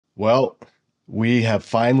Well, we have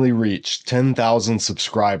finally reached 10,000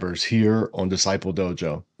 subscribers here on Disciple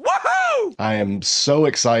Dojo. Woohoo! I am so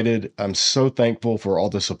excited. I'm so thankful for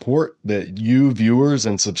all the support that you viewers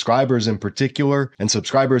and subscribers in particular, and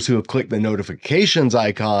subscribers who have clicked the notifications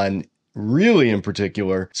icon really in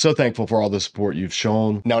particular. So thankful for all the support you've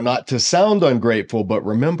shown. Now, not to sound ungrateful, but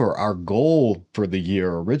remember our goal for the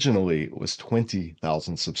year originally was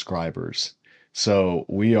 20,000 subscribers. So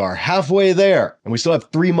we are halfway there, and we still have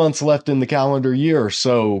 3 months left in the calendar year.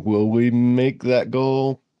 So will we make that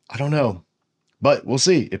goal? I don't know, but we'll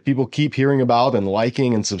see. If people keep hearing about and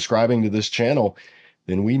liking and subscribing to this channel,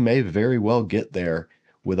 then we may very well get there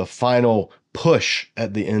with a final push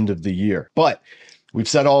at the end of the year. But we've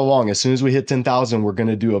said all along, as soon as we hit 10,000, we're going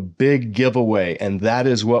to do a big giveaway, and that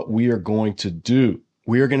is what we are going to do.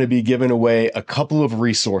 We are going to be giving away a couple of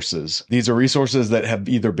resources. These are resources that have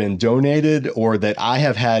either been donated or that I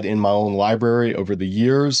have had in my own library over the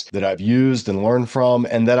years that I've used and learned from,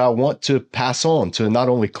 and that I want to pass on to not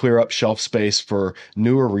only clear up shelf space for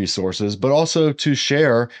newer resources, but also to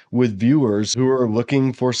share with viewers who are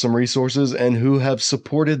looking for some resources and who have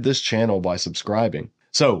supported this channel by subscribing.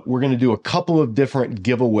 So we're going to do a couple of different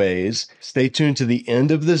giveaways. Stay tuned to the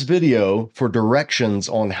end of this video for directions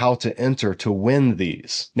on how to enter to win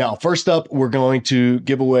these. Now, first up, we're going to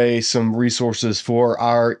give away some resources for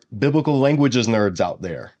our biblical languages nerds out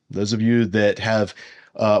there. Those of you that have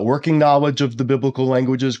working knowledge of the biblical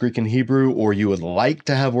languages, Greek and Hebrew, or you would like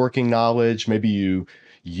to have working knowledge, maybe you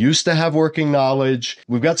used to have working knowledge.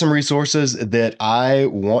 We've got some resources that I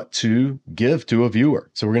want to give to a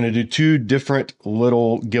viewer. So we're going to do two different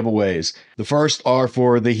little giveaways. The first are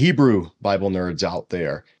for the Hebrew Bible nerds out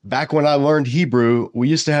there. Back when I learned Hebrew, we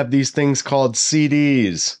used to have these things called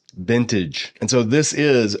CDs, vintage. And so this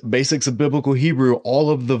is Basics of Biblical Hebrew,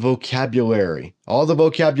 all of the vocabulary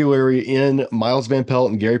in Miles Van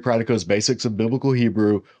Pelt and Gary Pratico's Basics of Biblical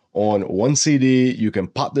Hebrew on one CD. You can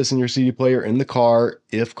pop this in your CD player in the car,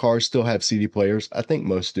 if cars still have CD players. I think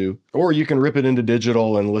most do. Or you can rip it into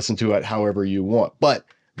digital and listen to it however you want. But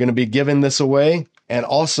I'm going to be giving this away, and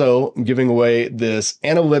also giving away this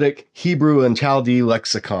analytic Hebrew and Chaldee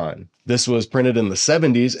lexicon. This was printed in the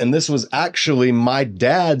 70s, and this was actually my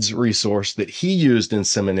dad's resource that he used in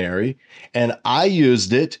seminary, and I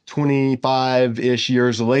used it 25-ish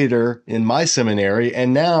years later in my seminary,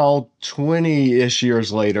 and now 20-ish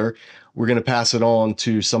years later, we're going to pass it on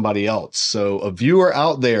to somebody else. So a viewer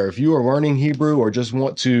out there, if you are learning Hebrew or just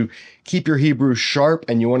want to keep your Hebrew sharp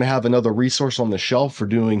and you want to have another resource on the shelf for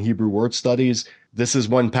doing Hebrew word studies, this is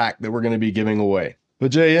one pack that we're going to be giving away.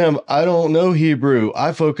 But JM, I don't know Hebrew.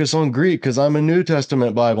 I focus on Greek because I'm a New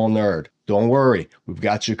Testament Bible nerd. Don't worry, we've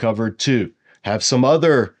got you covered too. Have some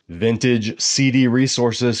other vintage CD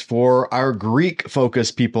resources for our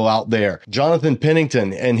Greek-focused people out there. Jonathan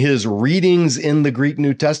Pennington and his readings in the Greek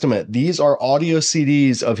New Testament. These are audio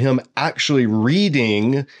CDs of him actually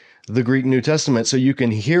reading the Greek New Testament, so you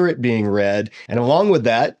can hear it being read. And along with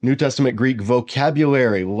that, New Testament Greek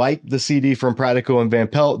vocabulary, like the CD from Pratico and Van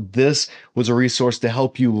Pelt. This was a resource to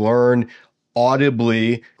help you learn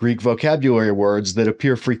audibly Greek vocabulary words that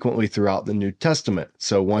appear frequently throughout the New Testament.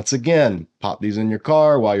 So once again, pop these in your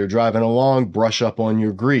car while you're driving along, brush up on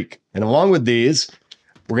your Greek. And along with these,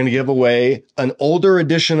 we're going to give away an older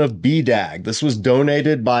edition of BDAG. This was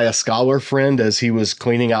donated by a scholar friend as he was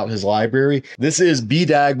cleaning out his library. This is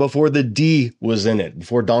BDAG before the D was in it,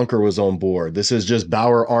 before Donker was on board. This is just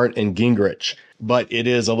Bauer, Arndt, and Gingrich. But it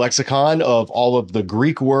is a lexicon of all of the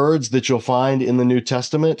Greek words that you'll find in the New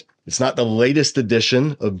Testament. It's not the latest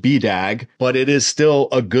edition of BDAG, but it is still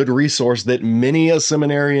a good resource that many a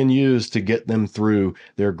seminarian use to get them through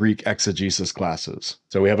their Greek exegesis classes.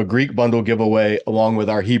 So we have a Greek bundle giveaway along with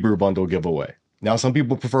our Hebrew bundle giveaway. Now, some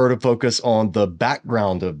people prefer to focus on the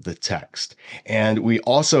background of the text. And we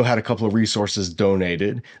also had a couple of resources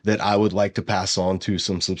donated that I would like to pass on to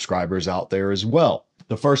some subscribers out there as well.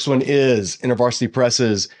 The first one is InterVarsity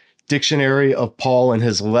Press's Dictionary of Paul and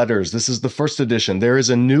His Letters. This is the first edition. There is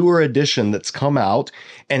a newer edition that's come out,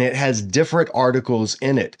 and it has different articles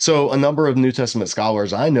in it. So a number of New Testament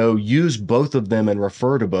scholars I know use both of them and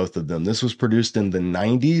refer to both of them. This was produced in the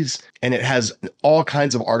 90s, and it has all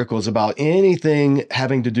kinds of articles about anything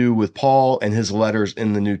having to do with Paul and his letters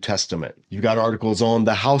in the New Testament. You've got articles on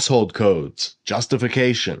the household codes,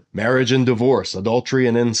 justification, marriage and divorce, adultery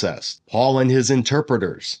and incest, Paul and his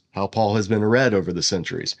interpreters, how Paul has been read over the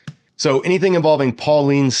centuries. So anything involving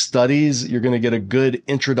Pauline studies, you're going to get a good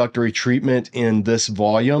introductory treatment in this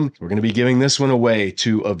volume. We're going to be giving this one away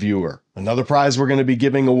to a viewer. Another prize we're going to be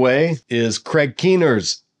giving away is Craig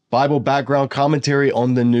Keener's Bible background commentary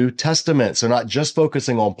on the New Testament. So not just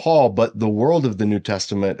focusing on Paul, but the world of the New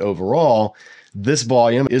Testament overall. This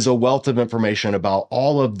volume is a wealth of information about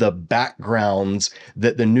all of the backgrounds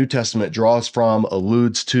that the New Testament draws from,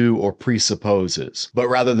 alludes to, or presupposes. But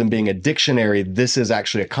rather than being a dictionary, this is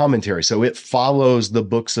actually a commentary. So it follows the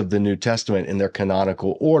books of the New Testament in their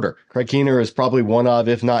canonical order. Craig Keener is probably one of,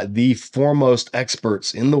 if not the foremost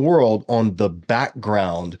experts in the world on the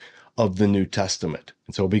background of the New Testament.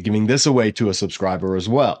 And so we'll be giving this away to a subscriber as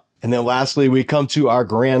well. And then lastly, we come to our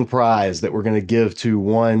grand prize that we're going to give to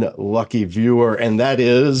one lucky viewer, and that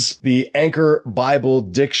is the Anchor Bible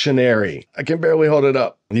Dictionary. I can barely hold it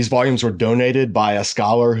up. These volumes were donated by a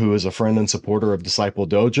scholar who is a friend and supporter of Disciple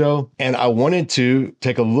Dojo, and I wanted to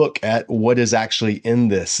take a look at what is actually in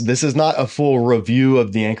this. This is not a full review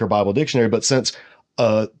of the Anchor Bible Dictionary, but since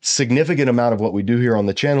a significant amount of what we do here on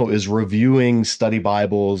the channel is reviewing study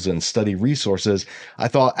Bibles and study resources, I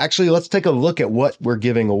thought, actually, let's take a look at what we're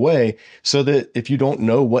giving away so that if you don't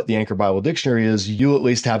know what the Anchor Bible Dictionary is, you at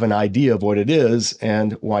least have an idea of what it is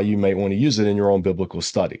and why you may want to use it in your own biblical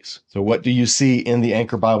studies. So what do you see in the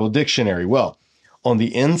Anchor Bible Dictionary? Well, on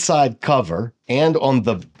the inside cover and on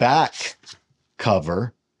the back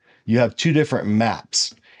cover, you have two different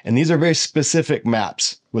maps. And these are very specific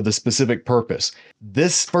maps with a specific purpose.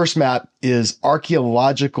 This first map is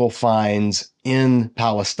archaeological finds in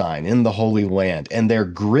Palestine, in the Holy Land, and they're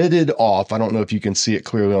gridded off. I don't know if you can see it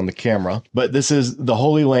clearly on the camera, but this is the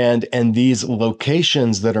Holy Land and these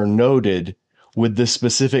locations that are noted with this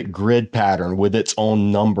specific grid pattern with its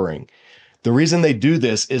own numbering. The reason they do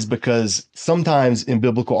this is because sometimes in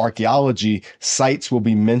biblical archaeology, sites will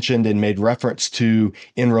be mentioned and made reference to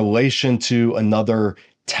in relation to another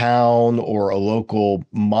town or a local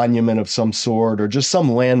monument of some sort or just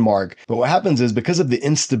some landmark. But what happens is because of the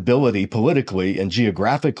instability politically and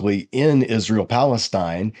geographically in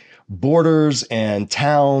Israel-Palestine, borders and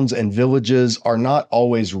towns and villages are not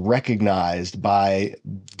always recognized by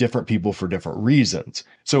different people for different reasons.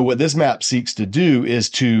 So what this map seeks to do is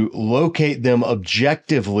to locate them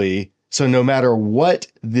objectively. So no matter what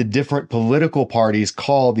the different political parties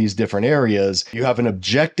call these different areas, you have an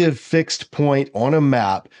objective fixed point on a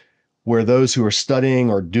map where those who are studying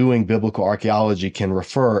or doing biblical archaeology can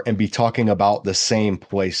refer and be talking about the same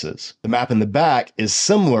places. The map in the back is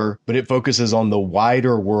similar, but it focuses on the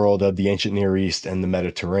wider world of the ancient Near East and the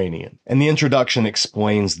Mediterranean. And the introduction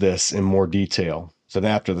explains this in more detail. So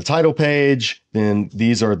then after the title page, then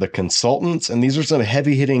these are the consultants, and these are some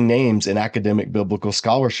heavy-hitting names in academic biblical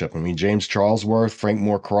scholarship. I mean, James Charlesworth, Frank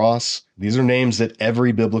Moore Cross, these are names that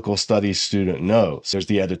every biblical studies student knows. There's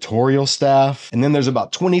the editorial staff, and then there's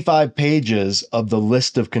about 25 pages of the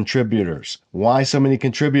list of contributors. Why so many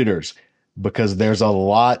contributors? Because there's a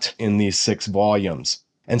lot in these 6 volumes.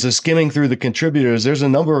 And so skimming through the contributors, there's a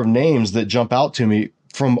number of names that jump out to me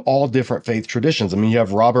from all different faith traditions. I mean, you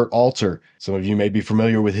have Robert Alter. Some of you may be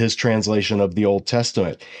familiar with his translation of the Old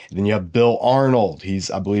Testament. And then you have Bill Arnold.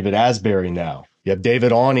 He's, I believe, at Asbury now. You have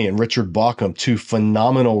David Awney and Richard Bauckham, 2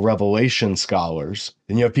 phenomenal Revelation scholars.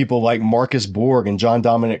 Then you have people like Marcus Borg and John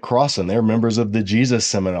Dominic Crossan. They're members of the Jesus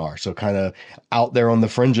Seminar, so kind of out there on the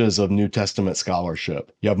fringes of New Testament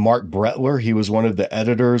scholarship. You have Mark Brettler. He was one of the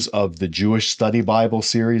editors of the Jewish Study Bible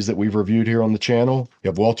series that we've reviewed here on the channel. You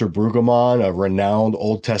have Walter Brueggemann, a renowned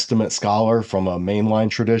Old Testament scholar from a mainline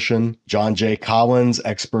tradition. John J. Collins,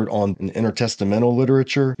 expert on intertestamental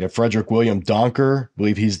literature. You have Frederick William Donker. I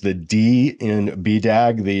believe he's the D in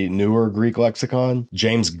BDAG, the newer Greek lexicon.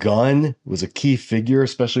 James Gunn was a key figure,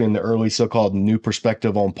 especially in the early so-called New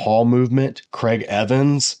Perspective on Paul movement. Craig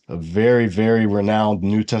Evans, a very, very renowned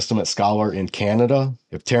New Testament scholar in Canada.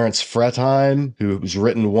 You have Terence Fretheim, who's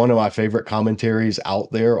written one of my favorite commentaries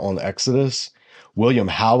out there on Exodus. William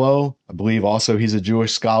Hallow, I believe also he's a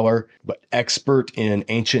Jewish scholar, but expert in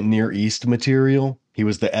ancient Near East material. He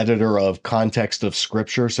was the editor of Context of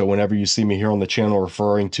Scripture. So whenever you see me here on the channel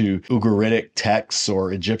referring to Ugaritic texts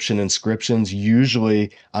or Egyptian inscriptions,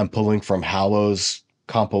 usually I'm pulling from Hallow's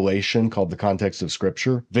compilation called The Context of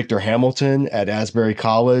Scripture. Victor Hamilton at Asbury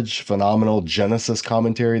College, phenomenal Genesis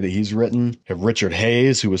commentary that he's written. You have Richard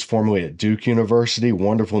Hayes, who was formerly at Duke University,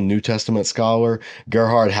 wonderful New Testament scholar.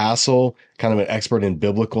 Gerhard Hassel, kind of an expert in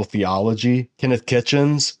biblical theology. Kenneth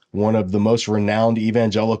Kitchens, one of the most renowned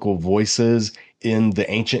evangelical voices in the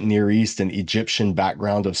ancient Near East and Egyptian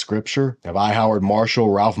background of Scripture. Have I. Howard Marshall,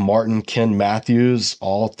 Ralph Martin, Ken Matthews,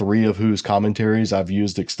 all 3 of whose commentaries I've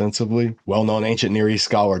used extensively. Well-known ancient Near East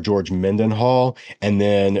scholar George Mendenhall, and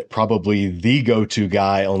then probably the go-to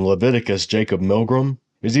guy on Leviticus, Jacob Milgram.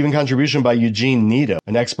 There's even contribution by Eugene Nito,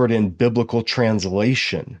 an expert in biblical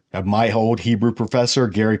translation. I have my old Hebrew professor,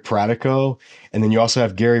 Gary Pratico, and then you also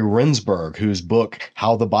have Gary Rensburg, whose book,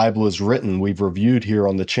 How the Bible is Written, we've reviewed here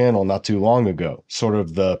on the channel not too long ago. Sort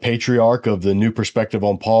of the patriarch of the New Perspective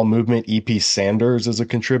on Paul movement, E.P. Sanders is a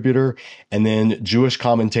contributor, and then Jewish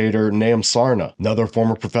commentator Nahum Sarna, another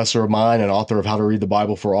former professor of mine and author of How to Read the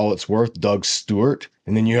Bible for All It's Worth, Doug Stewart.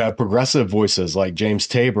 And then you have progressive voices like James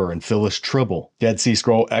Tabor and Phyllis Tribble, Dead Sea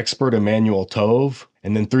Scroll expert Emmanuel Tove,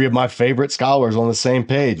 and then three of my favorite scholars on the same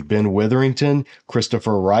page, Ben Witherington,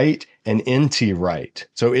 Christopher Wright, and N.T. Wright.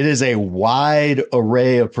 So it is a wide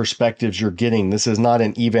array of perspectives you're getting. This is not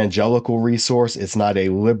an evangelical resource. It's not a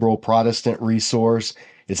liberal Protestant resource.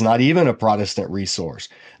 It's not even a Protestant resource.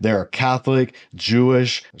 There are Catholic,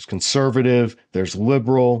 Jewish, there's conservative, there's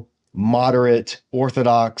liberal, moderate,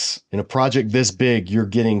 orthodox. In a project this big, you're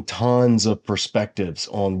getting tons of perspectives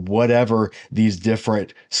on whatever these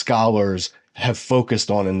different scholars have focused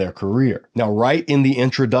on in their career. Now, right in the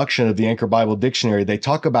introduction of the Anchor Bible Dictionary, they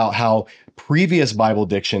talk about how previous Bible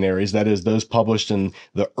dictionaries, that is those published in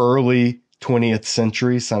the early 20th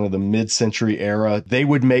century, kind of the mid-century era, they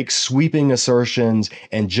would make sweeping assertions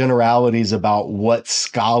and generalities about what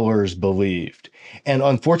scholars believed. And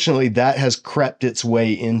unfortunately, that has crept its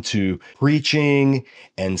way into preaching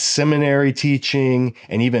and seminary teaching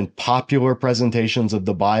and even popular presentations of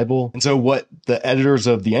the Bible. And so what the editors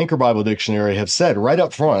of the Anchor Bible Dictionary have said right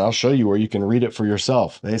up front, I'll show you where you can read it for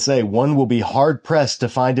yourself. They say, one will be hard-pressed to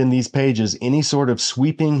find in these pages any sort of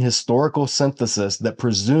sweeping historical synthesis that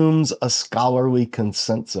presumes a scholarly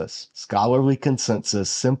consensus. Scholarly consensus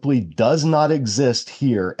simply does not exist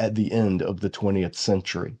here at the end of the 20th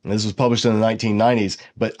century. And this was published in the 1990s,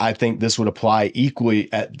 but I think this would apply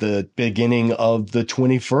equally at the beginning of the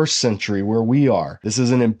 21st century where we are. This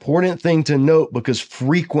is an important thing to note because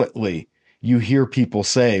frequently you hear people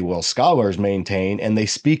say, well, scholars maintain, and they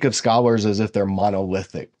speak of scholars as if they're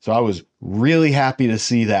monolithic. So I was really happy to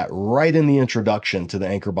see that right in the introduction to the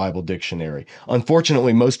Anchor Bible Dictionary.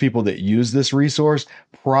 Unfortunately, most people that use this resource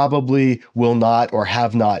probably will not or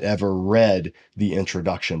have not ever read the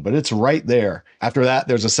introduction, but it's right there. After that,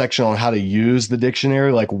 there's a section on how to use the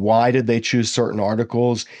dictionary, like why did they choose certain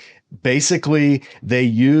articles. Basically, they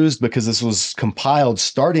used, because this was compiled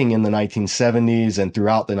starting in the 1970s and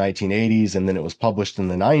throughout the 1980s, and then it was published in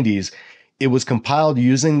the 90s, it was compiled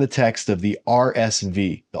using the text of the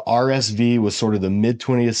RSV. The RSV was sort of the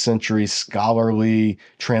mid-20th century scholarly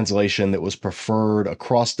translation that was preferred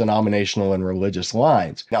across denominational and religious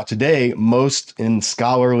lines. Now today, most in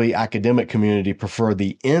scholarly academic community prefer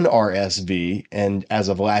the NRSV, and as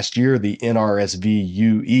of last year, the NRSV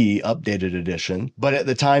UE updated edition. But at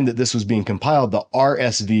the time that this was being compiled, the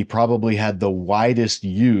RSV probably had the widest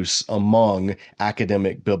use among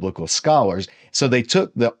academic biblical scholars. So they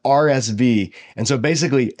took the RSV, and so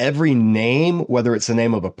basically every name, whether it's the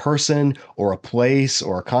name of a person or a place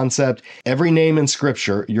or a concept, every name in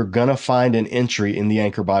scripture, you're going to find an entry in the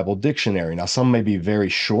Anchor Bible Dictionary. Now, some may be very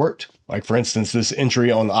short. Like, for instance, this entry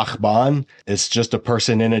on Achban is just a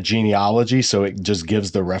person in a genealogy, so it just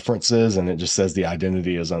gives the references, and it just says the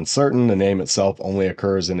identity is uncertain. The name itself only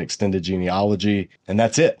occurs in extended genealogy, and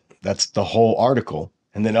that's it. That's the whole article.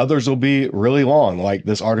 And then others will be really long, like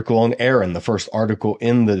this article on Aaron, the first article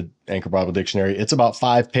in the Anchor Bible Dictionary. It's about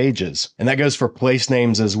 5 pages. And that goes for place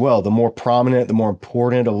names as well. The more prominent, the more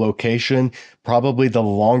important a location, probably the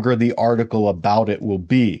longer the article about it will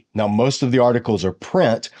be. Now, most of the articles are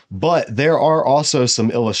print, but there are also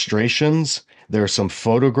some illustrations. There are some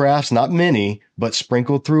photographs, not many, but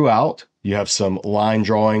sprinkled throughout. You have some line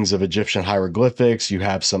drawings of Egyptian hieroglyphics. You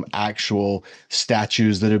have some actual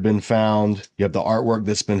statues that have been found. You have the artwork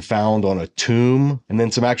that's been found on a tomb, and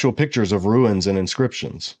then some actual pictures of ruins and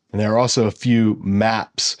inscriptions. And there are also a few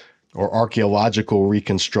maps or archaeological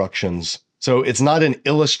reconstructions. So it's not an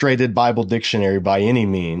illustrated Bible dictionary by any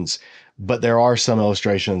means, but there are some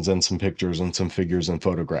illustrations and some pictures and some figures and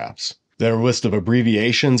photographs. There are a list of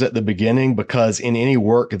abbreviations at the beginning because in any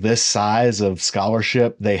work this size of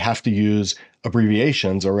scholarship, they have to use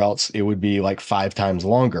abbreviations or else it would be like 5 times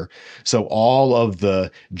longer. So all of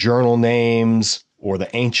the journal names or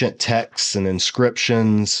the ancient texts and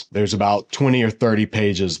inscriptions, there's about 20 or 30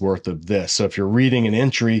 pages worth of this. So if you're reading an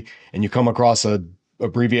entry and you come across a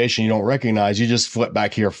abbreviation you don't recognize, you just flip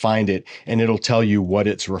back here, find it, and it'll tell you what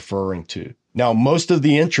it's referring to. Now, most of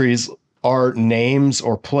the entries are names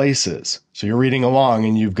or places. So you're reading along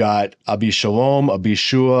and you've got Abishalom,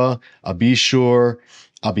 Abishua, Abishur,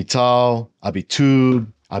 Abital, Abitud,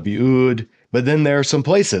 Abiud. But then there are some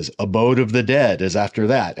places. Abode of the Dead is after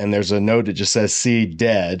that. And there's a note that just says see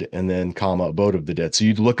dead and then comma Abode of the Dead. So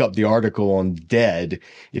you'd look up the article on dead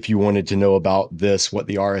if you wanted to know about this, what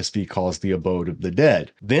the RSV calls the Abode of the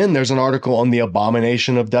Dead. Then there's an article on the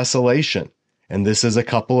Abomination of Desolation. And this is a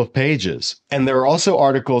couple of pages. And there are also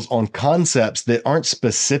articles on concepts that aren't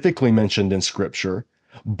specifically mentioned in scripture,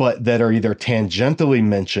 but that are either tangentially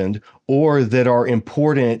mentioned or that are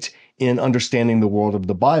important in understanding the world of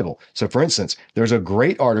the Bible. So for instance, there's a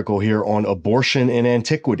great article here on abortion in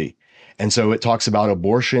antiquity. And so it talks about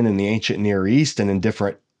abortion in the ancient Near East and in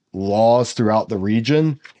different laws throughout the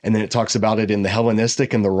region. And then it talks about it in the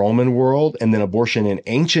Hellenistic and the Roman world, and then abortion in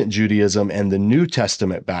ancient Judaism and the New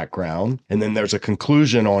Testament background. And then there's a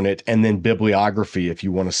conclusion on it, and then bibliography if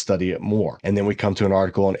you want to study it more. And then we come to an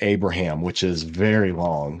article on Abraham, which is very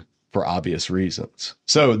long for obvious reasons.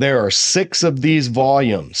 So there are 6 of these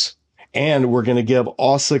volumes, and we're going to give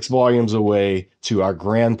all 6 volumes away to our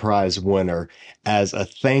grand prize winner as a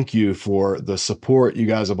thank you for the support you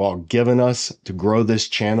guys have all given us to grow this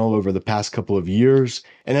channel over the past couple of years,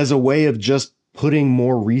 and as a way of just putting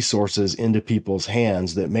more resources into people's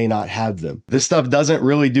hands that may not have them. This stuff doesn't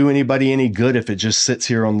really do anybody any good if it just sits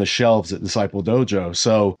here on the shelves at Disciple Dojo.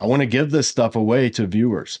 So I want to give this stuff away to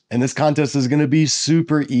viewers. And this contest is going to be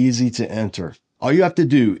super easy to enter. All you have to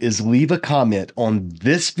do is leave a comment on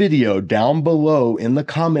this video down below in the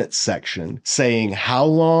comments section saying how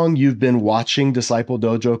long you've been watching Disciple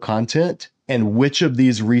Dojo content and which of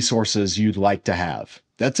these resources you'd like to have.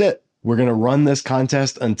 That's it. We're going to run this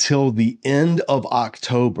contest until the end of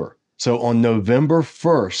October. So on November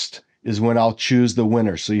 1st is when I'll choose the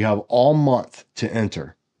winner. So you have all month to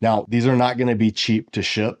enter. Now, these are not going to be cheap to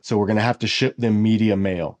ship, so we're going to have to ship them media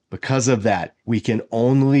mail. Because of that, we can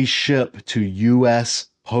only ship to U.S.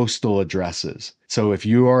 postal addresses. So if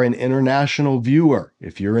you are an international viewer,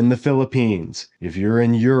 if you're in the Philippines, if you're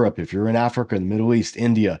in Europe, if you're in Africa, the Middle East,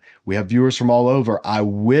 India, we have viewers from all over. I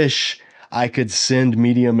wish I could send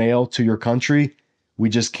media mail to your country. We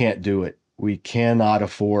just can't do it. We cannot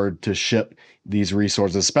afford to ship these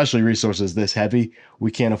resources, especially resources this heavy.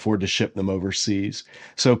 We can't afford to ship them overseas.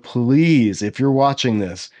 So please, if you're watching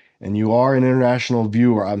this and you are an international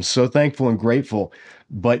viewer, I'm so thankful and grateful.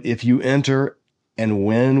 But if you enter and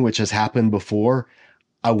win, which has happened before,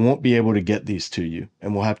 I won't be able to get these to you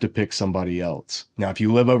and we'll have to pick somebody else. Now, if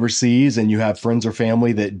you live overseas and you have friends or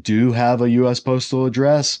family that do have a U.S. postal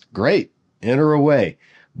address, great, enter away.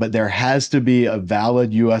 But there has to be a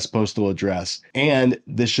valid U.S. postal address. And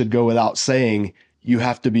this should go without saying, you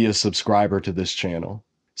have to be a subscriber to this channel.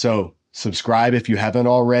 So subscribe if you haven't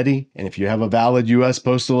already. And if you have a valid U.S.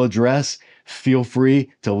 postal address, feel free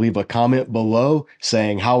to leave a comment below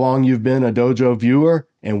saying how long you've been a Dojo viewer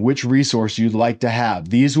and which resource you'd like to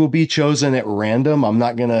have. These will be chosen at random. I'm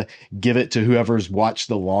not going to give it to whoever's watched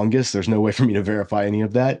the longest. There's no way for me to verify any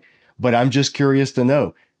of that. But I'm just curious to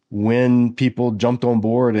know when people jumped on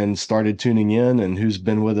board and started tuning in and who's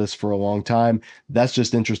been with us for a long time. That's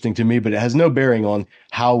just interesting to me, but it has no bearing on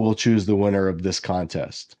how we'll choose the winner of this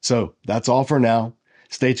contest. So that's all for now.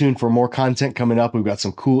 Stay tuned for more content coming up. We've got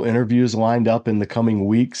some cool interviews lined up in the coming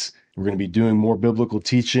weeks. We're going to be doing more biblical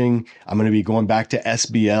teaching. I'm going to be going back to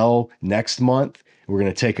SBL next month. We're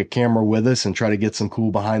going to take a camera with us and try to get some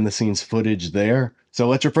cool behind the scenes footage there. So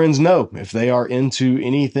let your friends know if they are into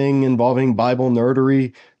anything involving Bible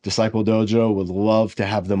nerdery. Disciple Dojo would love to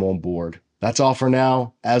have them on board. That's all for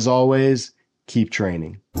now. As always, keep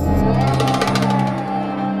training.